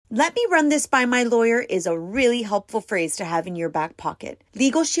Let me run this by my lawyer is a really helpful phrase to have in your back pocket.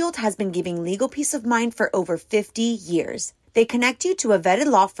 Legal Shield has been giving legal peace of mind for over 50 years. They connect you to a vetted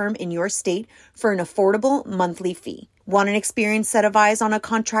law firm in your state for an affordable monthly fee. Want an experienced set of eyes on a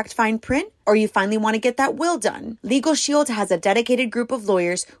contract fine print? Or you finally want to get that will done? Legal Shield has a dedicated group of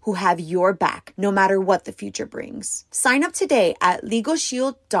lawyers who have your back, no matter what the future brings. Sign up today at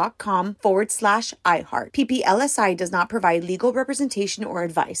LegalShield.com/iHeart. PPLSI does not provide legal representation or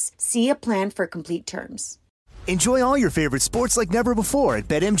advice. See a plan for complete terms. Enjoy all your favorite sports like never before at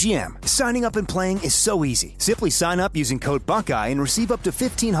BetMGM. Signing up and playing is so easy. Simply sign up using code Buckeye and receive up to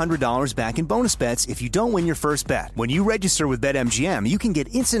 $1,500 back in bonus bets if you don't win your first bet. When you register with BetMGM, you can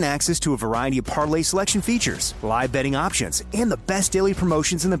get instant access to a variety of parlay selection features, live betting options, and the best daily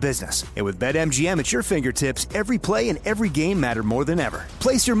promotions in the business. And with BetMGM at your fingertips, every play and every game matter more than ever.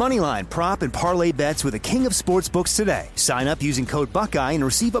 Place your moneyline, prop, and parlay bets with the king of sportsbooks today. Sign up using code Buckeye and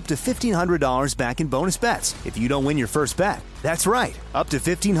receive up to $1,500 back in bonus bets if you don't win your first bet. That's right, up to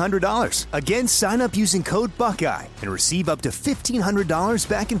 $1,500. Again, sign up using code Buckeye and receive up to $1,500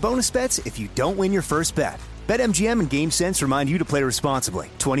 back in bonus bets if you don't win your first bet. BetMGM and GameSense remind you to play responsibly.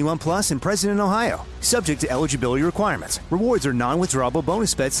 21 plus and present in Ohio. Subject to eligibility requirements. Rewards are non-withdrawable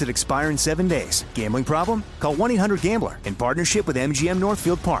bonus bets that expire in 7 days. Gambling problem? Call 1-800-GAMBLER in partnership with MGM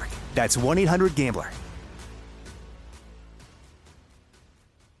Northfield Park. That's 1-800-GAMBLER.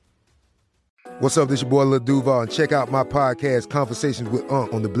 What's up, this your boy Lil Duval, and check out my podcast, Conversations with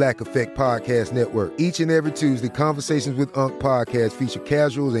Unc, on the Black Effect Podcast Network. Each and every Tuesday, Conversations with Unc podcast feature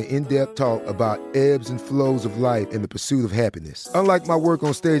casual and in-depth talk about ebbs and flows of life and the pursuit of happiness. Unlike my work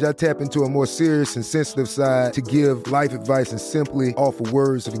on stage, I tap into a more serious and sensitive side to give life advice and simply offer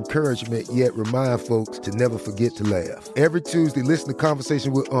words of encouragement, yet remind folks to never forget to laugh. Every Tuesday, listen to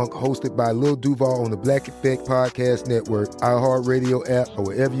Conversation with Unc, hosted by Lil Duval on the Black Effect Podcast Network, iHeartRadio app, or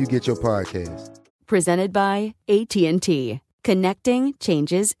wherever you get your podcasts. Presented by AT&T. Connecting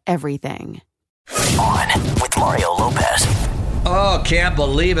changes everything. On with Mario Lopez. Oh, can't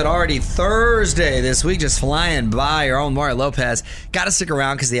believe it. Already Thursday this week, just flying by. Your own Mario Lopez. Got to stick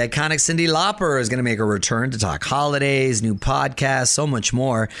around because the iconic Cyndi Lauper is going to make a return to talk holidays, new podcasts, so much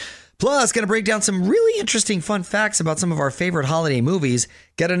more. Plus, going to break down some really interesting fun facts about some of our favorite holiday movies,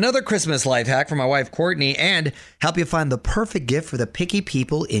 get another Christmas life hack from my wife, Courtney, and help you find the perfect gift for the picky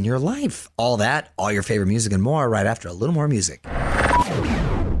people in your life. All that, all your favorite music and more right after a little more music. All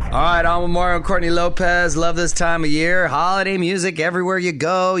right, I'm with Mario and Courtney Lopez. Love this time of year. Holiday music everywhere you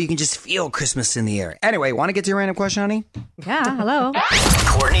go. You can just feel Christmas in the air. Anyway, want to get to your random question, honey? Yeah, hello.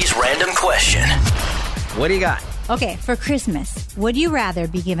 Courtney's random question. What do you got? Okay, for Christmas, would you rather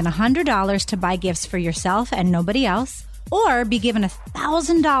be given $100 to buy gifts for yourself and nobody else, or be given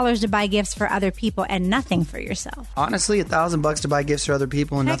 $1,000 to buy gifts for other people and nothing for yourself? Honestly, $1,000 to buy gifts for other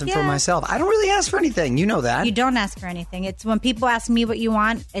people and Heck nothing for yeah. myself. I don't really ask for anything. You know that. You don't ask for anything. It's when people ask me what you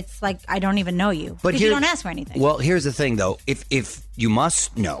want, it's like I don't even know you. But because you don't ask for anything. Well, here's the thing, though. If you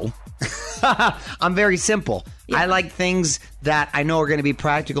must know, I'm very simple. Yeah. I like things that I know are going to be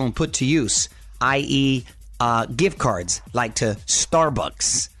practical and put to use, i.e., gift cards, like to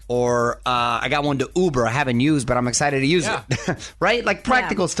Starbucks, or I got one to Uber I haven't used, but I'm excited to use it. Right? Like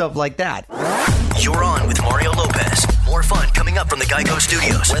practical stuff like that. You're on with Mario Lopez. More fun coming up from the Geico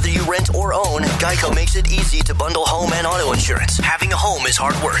Studios. Whether you rent or own, Geico makes it easy to bundle home and auto insurance. Having a home is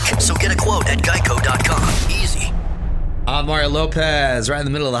hard work, so get a quote at geico.com. Easy. I'm Mario Lopez, right in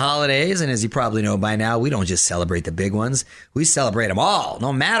the middle of the holidays, and as you probably know by now, we don't just celebrate the big ones. We celebrate them all,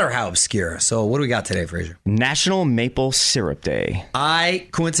 no matter how obscure. So what do we got today, Fraser? National Maple Syrup Day. I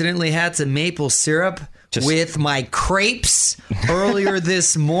coincidentally had some maple syrup with my crepes earlier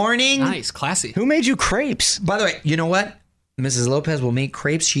this morning. Nice, classy. Who made you crepes? By the way, you know what? Mrs. Lopez will make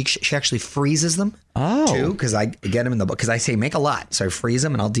crepes. She actually freezes them. Oh. Too, because I get them in the book. Because I say make a lot. So I freeze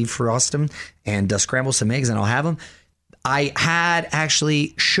them and I'll defrost them and scramble some eggs and I'll have them. I had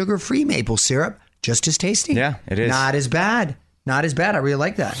actually sugar-free maple syrup, just as tasty. Yeah, it is. Not as bad. Not as bad. I really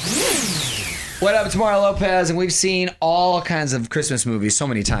like that. What up, it's Mario Lopez, and we've seen all kinds of Christmas movies so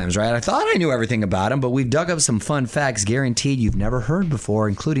many times, right? I thought I knew everything about them, but we've dug up some fun facts guaranteed you've never heard before,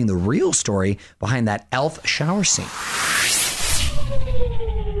 including the real story behind that elf shower scene.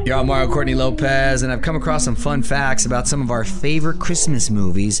 Yo, I'm Mario Courtney Lopez, and I've come across some fun facts about some of our favorite Christmas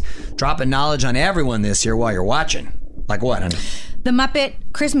movies, dropping knowledge on everyone this year while you're watching. Like what, honey? The Muppet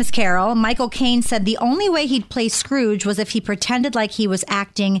Christmas Carol, Michael Caine said the only way he'd play Scrooge was if he pretended like he was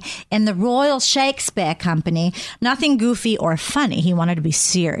acting in the Royal Shakespeare Company. Nothing goofy or funny. He wanted to be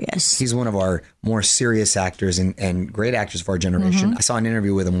serious. He's one of our more serious actors and great actors of our generation. Mm-hmm. I saw an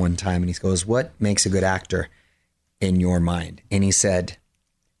interview with him one time, and he goes, "What makes a good actor in your mind?" And he said,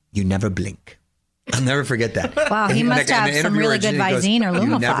 you never blink. I'll never forget that. Wow, he must have some really good Visine or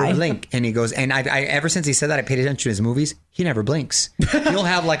Lumify. You never blink. And he goes, and I ever since he said that, I paid attention to his movies. He never blinks. He'll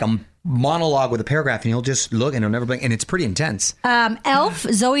have like a monologue with a paragraph and he'll just look and he'll never blink. And it's pretty intense. Elf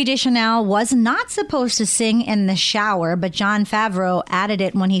Zooey Deschanel was not supposed to sing in the shower, but Jon Favreau added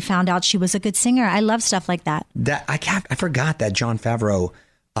it when he found out she was a good singer. I love stuff like that. I forgot that Jon Favreau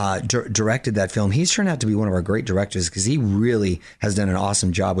directed that film. He's turned out to be one of our great directors because he really has done an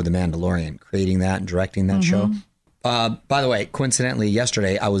awesome job with The Mandalorian, creating that and directing that show. By the way, coincidentally,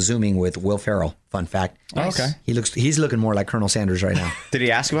 yesterday I was Zooming with Will Ferrell. Fun fact. Nice. Okay. He's looking more like Colonel Sanders right now. Did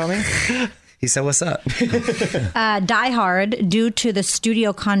he ask about me? He said, "What's up?" Die Hard, due to the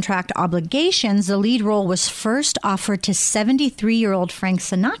studio contract obligations, the lead role was first offered to 73-year-old Frank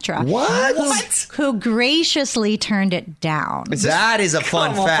Sinatra. What? Who graciously turned it down. That is a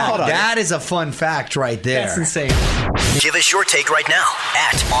fun fact. That is a fun fact right there. That's insane. Give us your take right now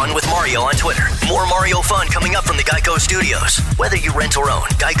at On With Mario on Twitter. More Mario fun coming up from the Geico Studios. Whether you rent or own,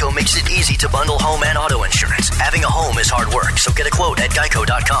 Geico makes it easy to bundle home and auto insurance. Having a home is hard work, so get a quote at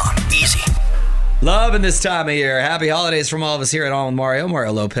geico.com. Easy. Loving this time of year. Happy holidays from all of us here at On with Mario.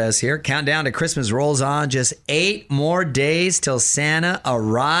 Mario Lopez here. Countdown to Christmas rolls on. Just 8 more days till Santa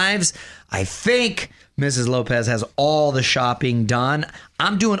arrives. I think Mrs. Lopez has all the shopping done.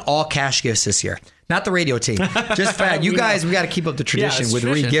 I'm doing all cash gifts this year. Not the radio team. Just fact. You guys, we got to keep up the tradition with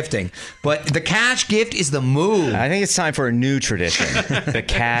re-gifting. But the cash gift is the move. I think it's time for a new tradition. The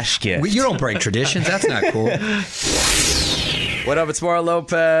cash gift. You don't break traditions. That's not cool. What up, it's Mario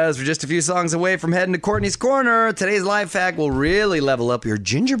Lopez. We're just a few songs away from heading to Courtney's Corner. Today's life hack will really level up your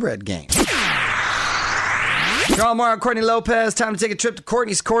gingerbread game. You're on Mario, Courtney Lopez. Time to take a trip to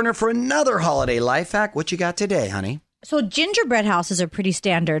Courtney's Corner for another holiday life hack. What you got today, honey? So gingerbread houses are pretty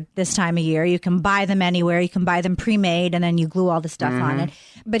standard this time of year. You can buy them anywhere. You can buy them pre-made, and then you glue all the stuff on it.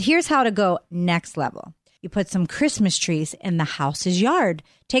 But here's how to go next level. You put some Christmas trees in the house's yard.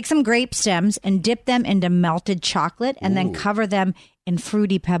 Take some grape stems and dip them into melted chocolate and then cover them in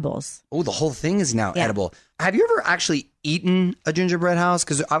Fruity Pebbles. Oh, the whole thing is now edible. Have you ever actually eaten a gingerbread house?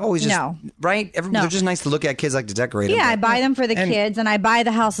 Because I've always just... No. Right? They're just nice to look at. Kids like to decorate them. Yeah, I buy them for the kids, and I buy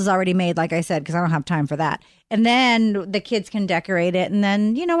the houses already made, like I said, because I don't have time for that. And then the kids can decorate it. And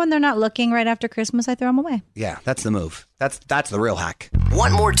then, when they're not looking right after Christmas, I throw them away. Yeah, that's the move. That's the real hack.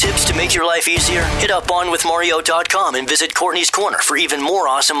 Want more tips to make your life easier? Hit up onwithmario.com and visit Courtney's Corner for even more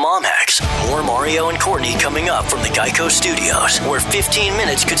awesome mom hacks. More Mario and Courtney coming up from the Geico Studios, where 15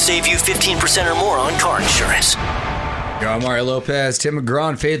 minutes could save you 15% or more on car insurance. You're on Mario Lopez. Tim McGraw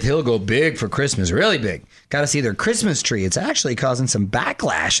and Faith Hill go big for Christmas. Really big. Got to see their Christmas tree. It's actually causing some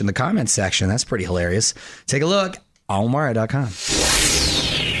backlash in the comments section. That's pretty hilarious. Take a look on Mario.com.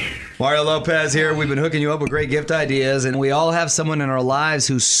 Mario Lopez here. We've been hooking you up with great gift ideas, and we all have someone in our lives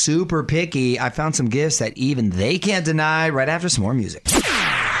who's super picky. I found some gifts that even they can't deny right after some more music.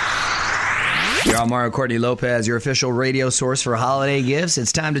 You're on Mario, Courtney Lopez, your official radio source for holiday gifts.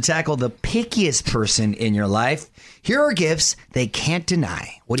 It's time to tackle the pickiest person in your life. Here are gifts they can't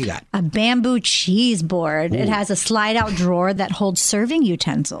deny. What do you got? A bamboo cheese board. Ooh. It has a slide-out drawer that holds serving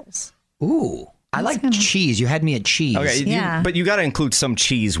utensils. Ooh. I like cheese. You had me at cheese. Okay, but you got to include some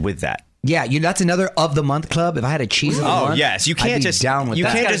cheese with that. Yeah, that's another of the month club. If I had a cheese of the month, yes, you can't just down with you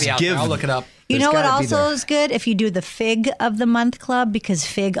that. can't just give. I'll look it up. You know what also is good? If you do the fig of the month club, because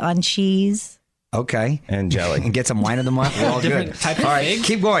fig on cheese. Okay. And jelly. And get some wine of the month. We're all good. Type of all right, fig.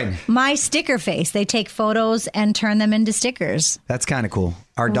 keep going. My sticker face. They take photos and turn them into stickers. That's kind of cool.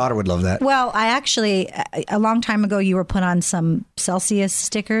 Our daughter would love that. Well, I actually, a long time ago, you were put on some Celsius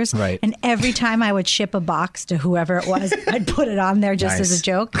stickers. Right. And every time I would ship a box to whoever it was, I'd put it on there just as a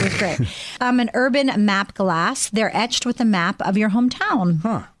joke. It was great. An urban map glass. They're etched with a map of your hometown.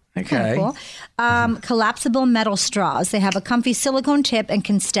 Huh. Okay. Kind of cool. Collapsible metal straws. They have a comfy silicone tip and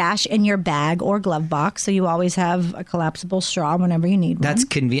can stash in your bag or glove box, so you always have a collapsible straw whenever you need one. That's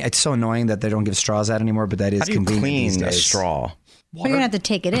convenient. It's so annoying that they don't give straws out anymore, but that is convenient. How do you these clean a days. straw? Well, you're going to have to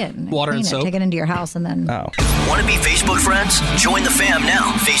take it in. Water and soap. Take it into your house and then... Oh. Want to be Facebook friends? Join the fam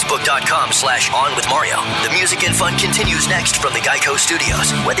now. Facebook.com/OnWithMario. The music and fun continues next from the Geico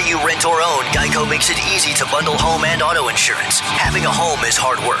Studios. Whether you rent or own, Geico makes it easy to bundle home and auto insurance. Having a home is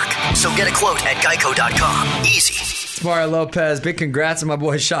hard work. So get a quote at Geico.com. Easy. Mario Lopez, big congrats to my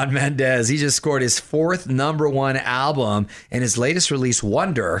boy Shawn Mendes. He just scored his 4th #1 album and his latest release,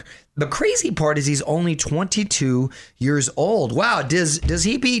 Wonder. The crazy part is he's only 22 years old. Wow, does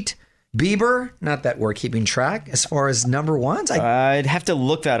he beat Bieber? Not that we're keeping track as far as #1s. I'd have to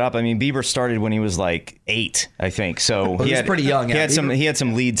look that up. I mean, Bieber started when he was like 8, I think. So he was pretty young. He had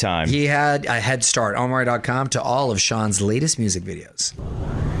some lead time. He had a head start on Mario.com to all of Shawn's latest music videos.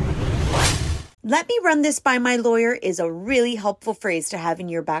 Let me run this by my lawyer is a really helpful phrase to have in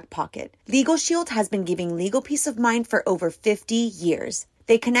your back pocket. Legal Shield has been giving legal peace of mind for over 50 years.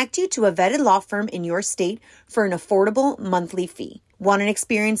 They connect you to a vetted law firm in your state for an affordable monthly fee. Want an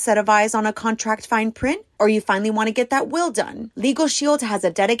experienced set of eyes on a contract fine print? Or you finally want to get that will done? Legal Shield has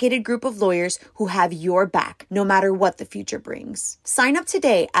a dedicated group of lawyers who have your back, no matter what the future brings. Sign up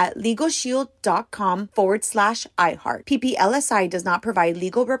today at LegalShield.com/iHeart. PPLSI does not provide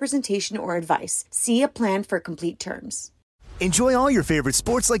legal representation or advice. See a plan for complete terms. Enjoy all your favorite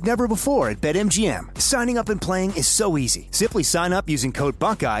sports like never before at BetMGM. Signing up and playing is so easy. Simply sign up using code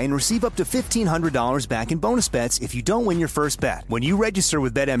Buckeye and receive up to $1,500 back in bonus bets if you don't win your first bet. When you register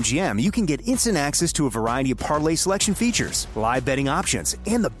with BetMGM, you can get instant access to a variety of parlay selection features, live betting options,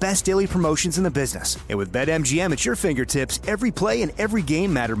 and the best daily promotions in the business. And with BetMGM at your fingertips, every play and every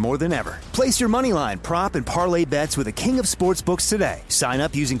game matter more than ever. Place your moneyline, prop, and parlay bets with the king of sportsbooks today. Sign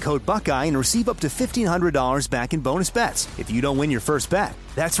up using code Buckeye and receive up to $1,500 back in bonus bets if you don't win your first bet.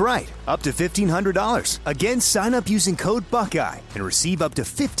 That's right, up to $1,500. Again, sign up using code Buckeye and receive up to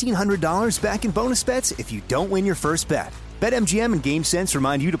 $1,500 back in bonus bets if you don't win your first bet. BetMGM and GameSense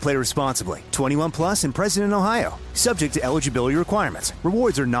remind you to play responsibly. 21 plus and present in Ohio. Subject to eligibility requirements.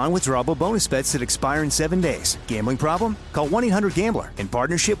 Rewards are non-withdrawable bonus bets that expire in 7 days. Gambling problem? Call 1-800-GAMBLER in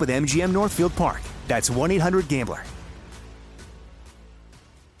partnership with MGM Northfield Park. That's 1-800-GAMBLER.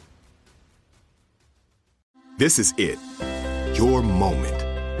 This is it. Your moment.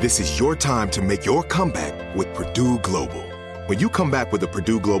 This is your time to make your comeback with Purdue Global. When you come back with a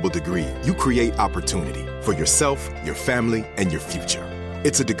Purdue Global degree, you create opportunity for yourself, your family, and your future.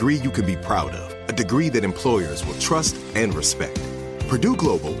 It's a degree you can be proud of, a degree that employers will trust and respect. Purdue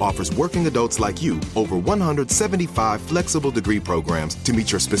Global offers working adults like you over 175 flexible degree programs to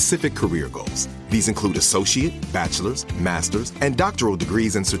meet your specific career goals. These include associate, bachelor's, master's, and doctoral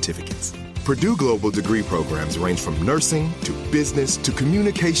degrees and certificates. Purdue Global degree programs range from nursing to business to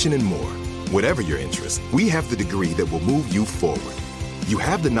communication and more. Whatever your interest, we have the degree that will move you forward. You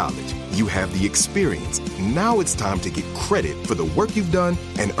have the knowledge, you have the experience. Now it's time to get credit for the work you've done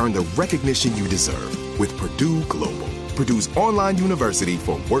and earn the recognition you deserve with Purdue Global, Purdue's online university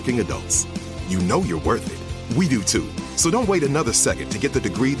for working adults. You know you're worth it. We do too. So don't wait another second to get the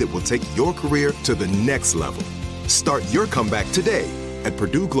degree that will take your career to the next level. Start your comeback today at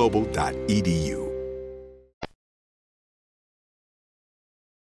purdueglobal.edu.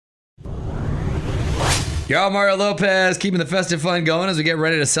 Yo, Mario Lopez, keeping the festive fun going as we get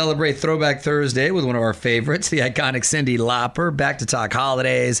ready to celebrate Throwback Thursday with one of our favorites, the iconic Cyndi Lauper. Back to talk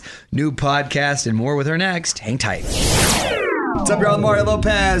holidays, new podcast, and more with her next. Hang tight. What's up, y'all? Mario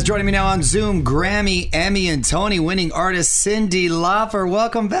Lopez. Joining me now on Zoom, Grammy, Emmy, and Tony winning artist Cyndi Lauper.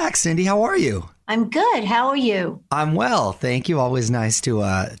 Welcome back, Cyndi. How are you? I'm good. How are you? I'm well, thank you. Always nice to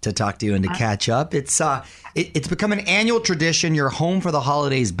talk to you and to catch up. It's become an annual tradition. Your Home for the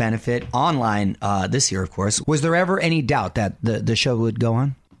Holidays benefit online this year, of course. Was there ever any doubt that the show would go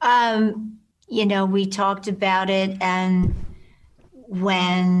on? We talked about it, and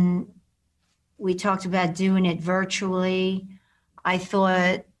when we talked about doing it virtually, I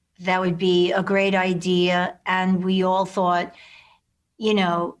thought that would be a great idea, and we all thought,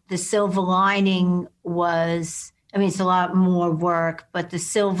 the silver lining was, it's a lot more work, but the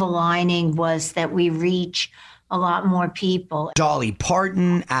silver lining was that we reach a lot more people. Dolly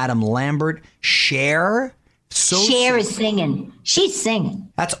Parton, Adam Lambert, Cher. Cher is singing. She's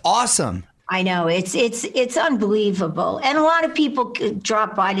singing. That's awesome. I know. It's unbelievable. And a lot of people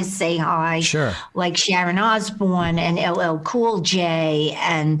drop by to say hi. Sure. Like Sharon Osbourne and LL Cool J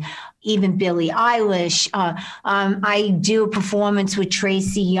and even Billie Eilish. I do a performance with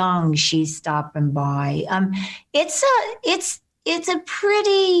Tracy Young. She's stopping by. It's a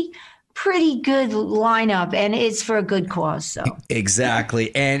pretty good lineup, and it's for a good cause. So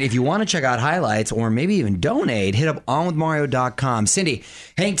exactly. And if you want to check out highlights or maybe even donate, hit up onwithmario.com. Cyndi,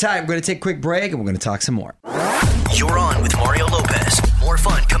 hang tight. We're going to take a quick break, and we're going to talk some more. You're on with Mario Lopez. More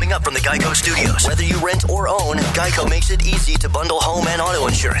fun coming up from the Geico Studios. Whether you rent or own, Geico makes it easy to bundle home and auto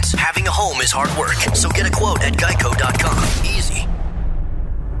insurance. Having a home is hard work, so get a quote at geico.com. Easy.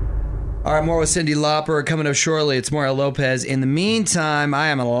 All right, more with Cyndi Lauper coming up shortly. It's Mario Lopez. In the meantime, I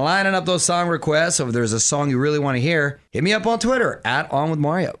am lining up those song requests. So if there's a song you really want to hear, hit me up on Twitter at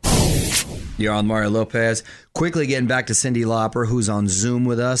OnWithMario. You're on Mario Lopez. Quickly getting back to Cyndi Lauper, who's on Zoom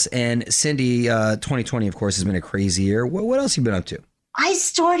with us. And Cyndi, 2020, of course, has been a crazy year. What else have you been up to? I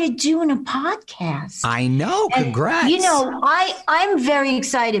started doing a podcast. I know. Congrats. And, I'm very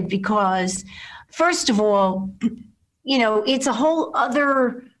excited because, first of all, it's a whole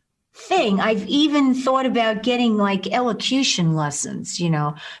other thing. I've even thought about getting like elocution lessons,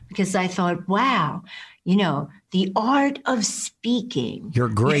 because I thought, wow, the art of speaking. You're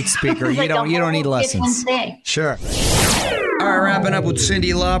a great speaker. You don't need lessons. Sure. All right, wrapping up with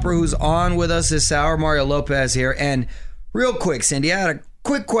Cyndi Lauper, who's on with us this hour. Mario Lopez here. And real quick, Cyndi, I had a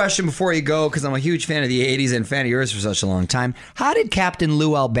quick question before you go, because I'm a huge fan of the 80s and fan of yours for such a long time. How did Captain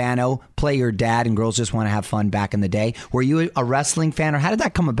Lou Albano play your dad in Girls Just Want to Have Fun back in the day? Were you a wrestling fan, or how did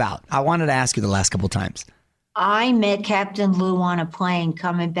that come about? I wanted to ask you the last couple of times. I met Captain Lou on a plane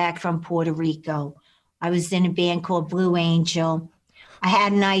coming back from Puerto Rico. I was in a band called Blue Angel. I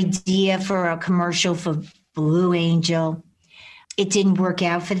had an idea for a commercial for Blue Angel. It didn't work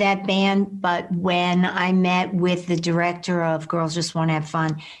out for that band, but when I met with the director of Girls Just Want to Have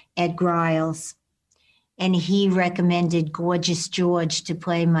Fun, Ed Griles, and he recommended Gorgeous George to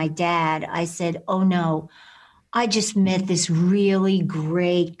play my dad, I said, oh no, I just met this really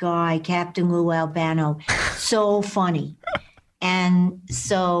great guy, Captain Lou Albano, so funny. And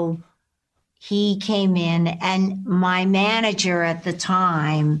so he came in, and my manager at the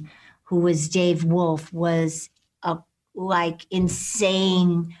time, who was Dave Wolf, was a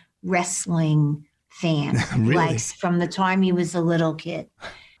insane wrestling fan, Really? From the time he was a little kid.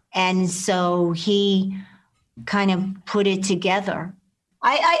 And so he kind of put it together.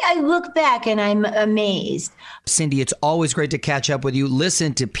 I look back and I'm amazed. Cyndi, it's always great to catch up with you.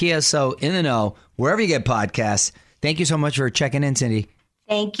 Listen to PSO in the Know, wherever you get podcasts. Thank you so much for checking in, Cyndi.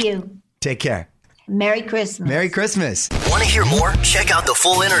 Thank you. Take care. Merry Christmas. Merry Christmas. Want to hear more? Check out the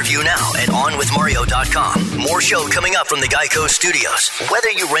full interview now at OnWithMario.com. More show coming up from the Geico Studios.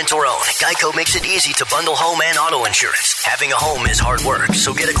 Whether you rent or own, Geico makes it easy to bundle home and auto insurance. Having a home is hard work,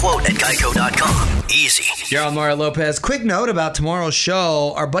 so get a quote at Geico.com. Easy. You're on Mario Lopez. Quick note about tomorrow's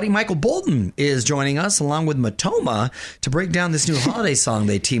show. Our buddy Michael Bolton is joining us along with Matoma to break down this new holiday song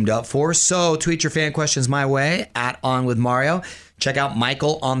they teamed up for. So tweet your fan questions my way at On With Mario. Check out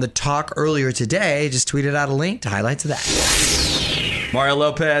Michael on the talk earlier today. Just tweeted out a link to highlight to that. Mario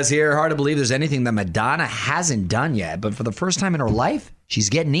Lopez here. Hard to believe there's anything that Madonna hasn't done yet, but for the first time in her life, she's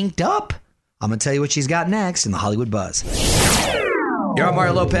getting inked up. I'm going to tell you what she's got next in the Hollywood Buzz. You're on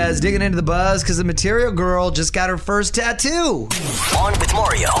Mario Lopez, digging into the buzz because the Material Girl just got her first tattoo. On with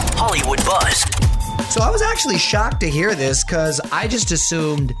Mario, Hollywood Buzz. So I was actually shocked to hear this because I just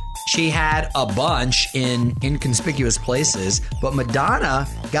assumed she had a bunch in inconspicuous places, but Madonna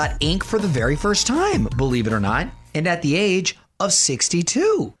got ink for the very first time, believe it or not, and at the age of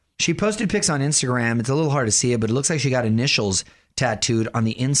 62. She posted pics on Instagram. It's a little hard to see it, but it looks like she got initials tattooed on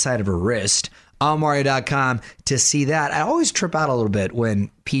the inside of her wrist. On Mario.com to see that. I always trip out a little bit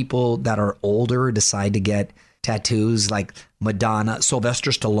when people that are older decide to get tattoos, like Madonna, Sylvester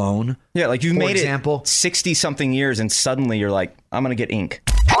Stallone. Yeah, like you've made example. it 60-something years and suddenly you're like, I'm going to get ink.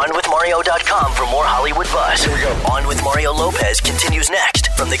 OnWithMario.com for more Hollywood buzz. Here we go. On with Mario Lopez continues next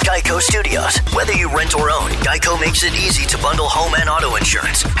from the Geico Studios. Whether you rent or own, Geico makes it easy to bundle home and auto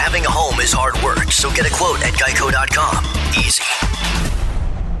insurance. Having a home is hard work, so get a quote at Geico.com. Easy.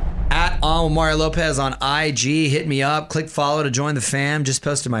 At On Mario Lopez on IG. Hit me up. Click follow to join the fam. Just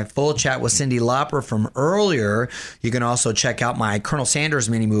posted my full chat with Cyndi Lauper from earlier. You can also check out my Colonel Sanders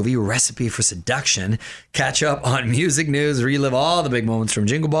mini movie, Recipe for Seduction. Catch up on music news, relive all the big moments from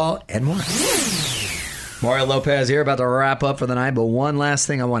Jingle Ball, and more. Mario Lopez here, about to wrap up for the night, but one last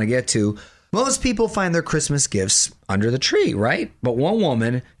thing I want to get to. Most people find their Christmas gifts under the tree, right? But one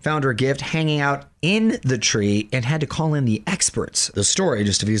woman found her gift hanging out in the tree and had to call in the experts. The story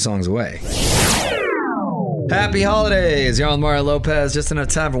just a few songs away. Happy holidays. You're on Mario Lopez. Just enough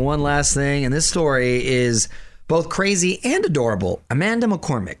time for one last thing. And this story is both crazy and adorable. Amanda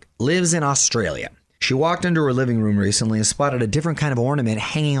McCormick lives in Australia. She walked into her living room recently and spotted a different kind of ornament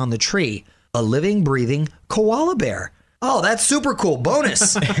hanging on the tree. A living, breathing koala bear. Oh, that's super cool.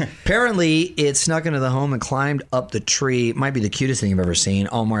 Bonus. Apparently, it snuck into the home and climbed up the tree. It might be the cutest thing you've ever seen.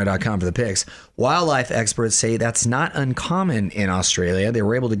 Allmario.com for the pics. Wildlife experts say that's not uncommon in Australia. They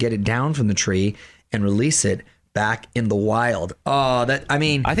were able to get it down from the tree and release it back in the wild. Oh,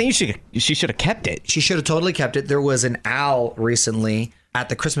 I think she should have kept it. She should have totally kept it. There was an owl recently at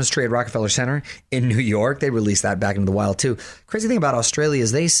the Christmas tree at Rockefeller Center in New York. They released that back into the wild, too. Crazy thing about Australia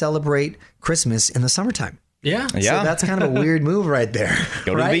is they celebrate Christmas in the summertime. Yeah. So that's kind of a weird move right there.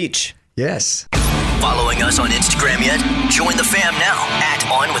 Go to the beach. Yes. Following us on Instagram yet? Join the fam now at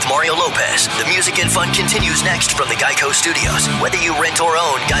On With Mario Lopez. The music and fun continues next from the Geico Studios. Whether you rent or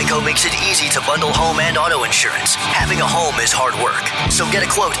own, Geico makes it easy to bundle home and auto insurance. Having a home is hard work, so get a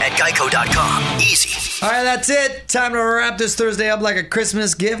quote at Geico.com. Easy. All right, that's it. Time to wrap this Thursday up like a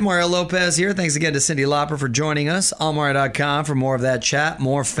Christmas gift. Mario Lopez here. Thanks again to Cyndi Lauper for joining us. Allmario.com for more of that chat.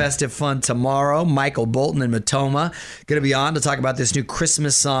 More festive fun tomorrow. Michael Bolton and Matoma going to be on to talk about this new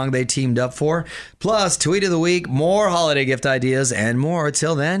Christmas song they teamed up for. Plus, Tweet of the Week, more holiday gift ideas, and more.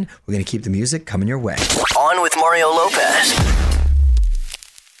 Till then, we're going to keep the music coming your way. On with Mario Lopez.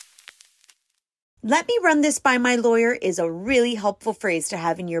 Let me run this by my lawyer is a really helpful phrase to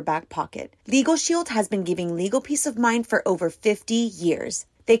have in your back pocket. Legal Shield has been giving legal peace of mind for over 50 years.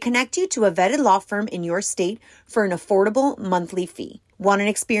 They connect you to a vetted law firm in your state for an affordable monthly fee. Want an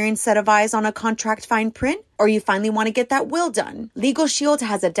experienced set of eyes on a contract fine print? Or you finally want to get that will done? Legal Shield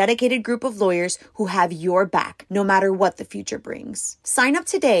has a dedicated group of lawyers who have your back, no matter what the future brings. Sign up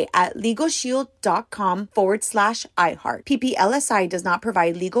today at LegalShield.com/iHeart. PPLSI does not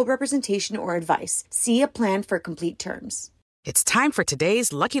provide legal representation or advice. See a plan for complete terms. It's time for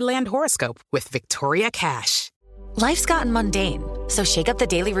today's Lucky Land horoscope with Victoria Cash. Life's gotten mundane, so shake up the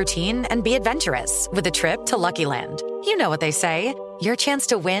daily routine and be adventurous with a trip to Lucky Land. You know what they say, your chance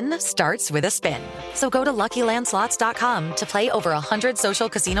to win starts with a spin. So go to LuckyLandSlots.com to play over 100 social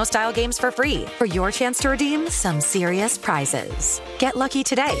casino-style games for free for your chance to redeem some serious prizes. Get lucky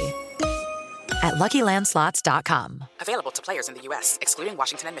today at LuckyLandSlots.com. Available to players in the U.S., excluding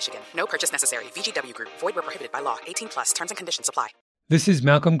Washington and Michigan. No purchase necessary. VGW Group. Void where prohibited by law. 18+. Terms and conditions apply. This is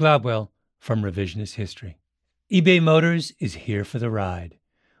Malcolm Gladwell from Revisionist History. eBay Motors is here for the ride.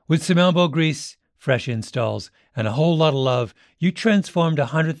 With some elbow grease, fresh installs, and a whole lot of love, you transformed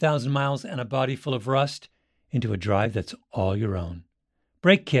 100,000 miles and a body full of rust into a drive that's all your own.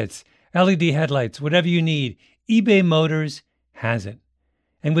 Brake kits, LED headlights, whatever you need, eBay Motors has it.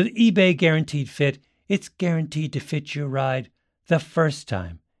 And with eBay Guaranteed Fit, it's guaranteed to fit your ride the first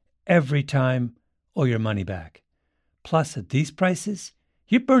time, every time, or your money back. Plus, at these prices,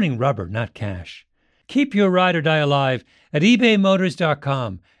 you're burning rubber, not cash. Keep your ride or die alive at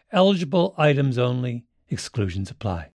ebaymotors.com. Eligible items only. Exclusions apply.